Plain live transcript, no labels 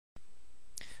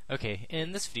Okay,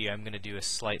 in this video I'm going to do a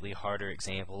slightly harder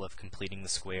example of completing the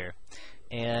square.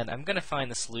 And I'm going to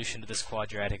find the solution to this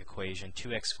quadratic equation,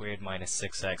 2x squared minus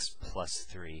 6x plus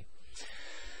 3.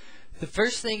 The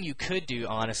first thing you could do,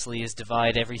 honestly, is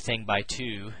divide everything by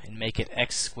 2 and make it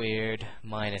x squared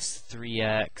minus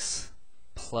 3x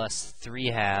plus 3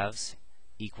 halves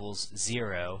equals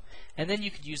 0. And then you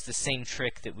could use the same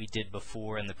trick that we did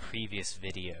before in the previous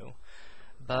video.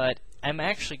 But I'm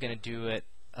actually going to do it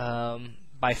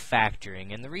by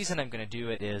factoring, and the reason I'm going to do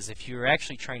it is if you're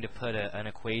actually trying to put an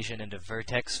equation into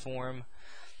vertex form,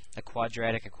 a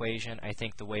quadratic equation, I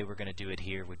think the way we're going to do it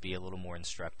here would be a little more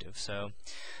instructive. So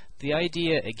the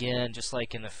idea, again, just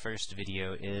like in the first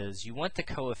video, is you want the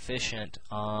coefficient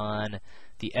on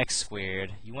the x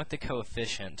squared, you want the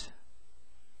coefficient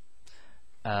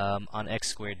on x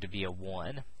squared to be a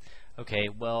 1. Okay,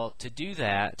 well, to do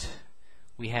that,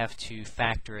 we have to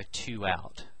factor a 2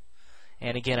 out.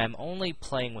 And again, I'm only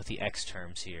playing with the x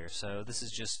terms here, so this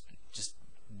is just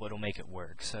what'll make it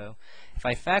work. So if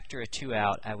I factor a 2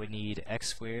 out, I would need x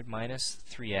squared minus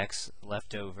 3x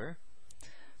left over,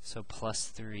 so plus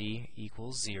 3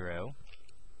 equals 0.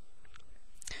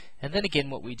 And then again,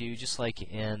 what we do, just like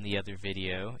in the other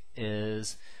video,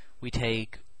 is we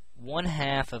take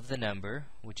 1/2 of the number,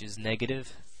 which is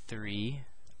negative 3,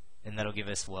 and that'll give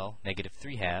us, well, negative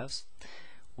 3 halves.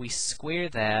 We square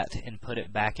that and put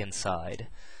it back inside.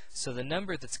 So the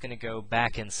number that's going to go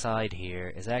back inside here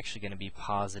is actually going to be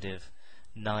positive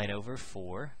 9 over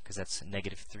 4, because that's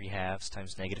negative 3 halves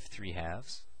times negative 3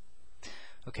 halves.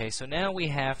 Okay, so now we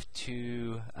have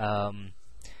to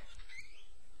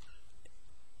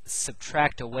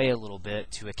subtract away a little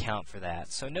bit to account for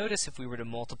that. So notice if we were to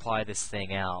multiply this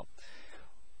thing out,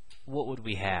 what would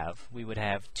we have? We would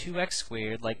have 2x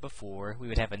squared like before. We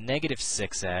would have a negative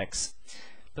 6x.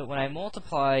 But when I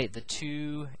multiply the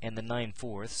 2 and the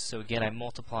 9/4, so again I'm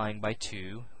multiplying by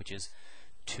 2, which is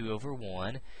 2 over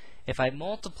 1. If I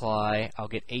multiply, I'll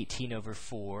get 18 over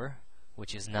 4,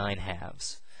 which is 9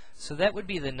 halves. So that would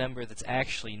be the number that's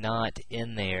actually not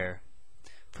in there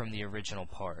from the original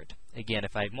part. Again,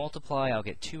 if I multiply, I'll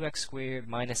get 2x squared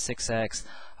minus 6x.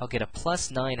 I'll get a plus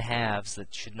 9 halves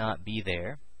that should not be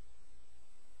there.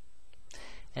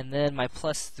 And then my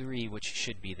plus 3, which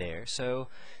should be there. So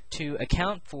to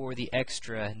account for the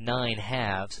extra 9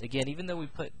 halves, again, even though we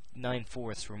put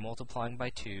 9/4, we're multiplying by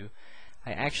 2,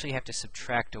 I actually have to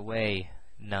subtract away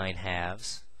 9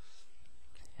 halves.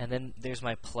 And then there's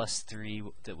my plus 3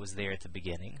 that was there at the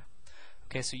beginning.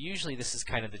 Okay, so usually this is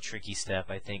kind of the tricky step,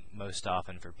 I think, most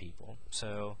often for people.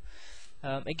 So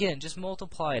again, just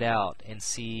multiply it out and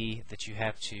see that you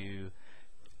have to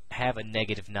have a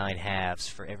negative 9 halves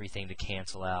for everything to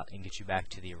cancel out and get you back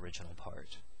to the original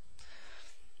part.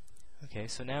 Okay,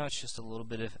 so now it's just a little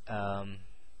bit of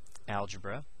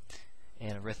algebra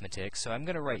and arithmetic. So I'm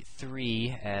going to write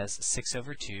 3 as 6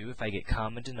 over 2 if I get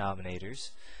common denominators.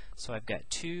 So I've got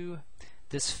 2.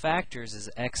 This factors as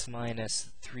x minus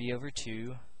 3 over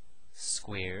 2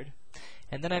 squared.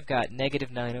 And then I've got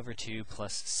negative 9 over 2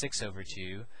 plus 6 over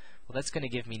 2. Well, that's going to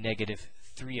give me negative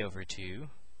 3 over 2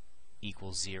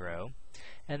 equals 0.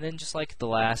 And then just like the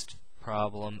last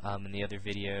problem in the other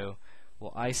video,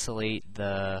 we'll isolate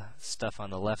the stuff on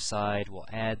the left side. We'll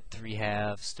add 3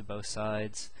 halves to both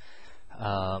sides.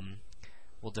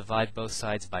 We'll divide both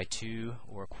sides by 2,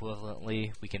 or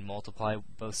equivalently, we can multiply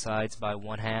both sides by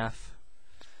 1/2.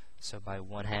 So by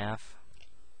 1/2.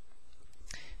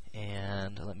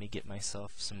 And let me get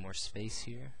myself some more space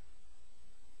here.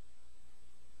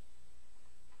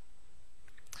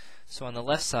 So on the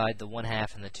left side, the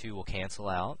 1/2 and the 2 will cancel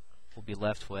out. We'll be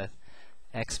left with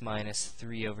x minus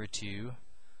 3 over 2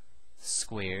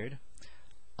 squared.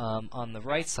 On the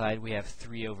right side, we have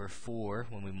 3 over 4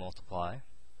 when we multiply.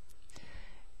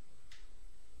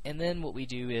 And then what we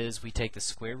do is we take the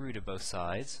square root of both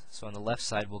sides. So on the left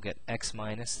side, we'll get x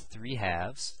minus 3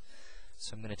 halves.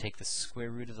 So I'm going to take the square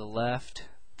root of the left,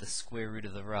 the square root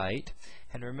of the right.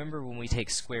 And remember, when we take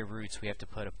square roots, we have to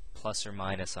put a plus or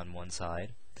minus on one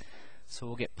side. So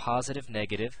we'll get positive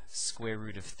negative square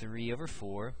root of 3 over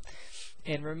 4.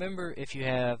 And remember, if you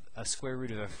have a square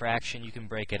root of a fraction, you can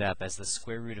break it up as the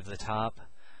square root of the top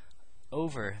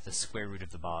over the square root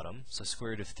of the bottom. So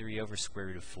square root of 3 over square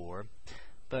root of 4.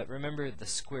 But remember, the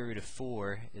square root of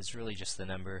 4 is really just the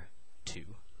number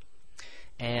 2.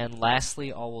 And lastly,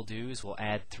 all we'll do is we'll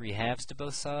add 3 halves to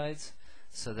both sides.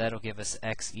 So that'll give us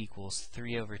x equals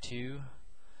 3 over 2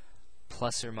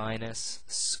 plus or minus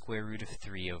square root of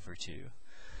 3 over 2.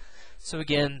 So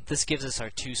again, this gives us our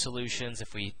 2 solutions.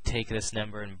 If we take this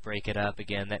number and break it up,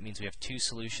 again, that means we have 2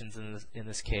 solutions in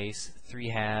this case, 3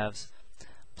 halves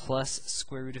plus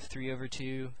square root of 3 over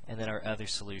 2, and then our other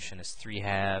solution is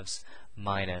 3/2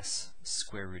 minus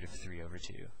square root of 3 over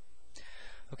 2.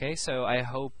 Okay, so I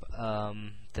hope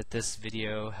that this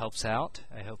video helps out.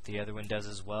 I hope the other one does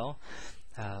as well.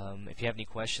 If you have any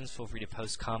questions, feel free to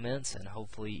post comments, and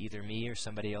hopefully either me or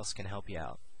somebody else can help you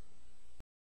out.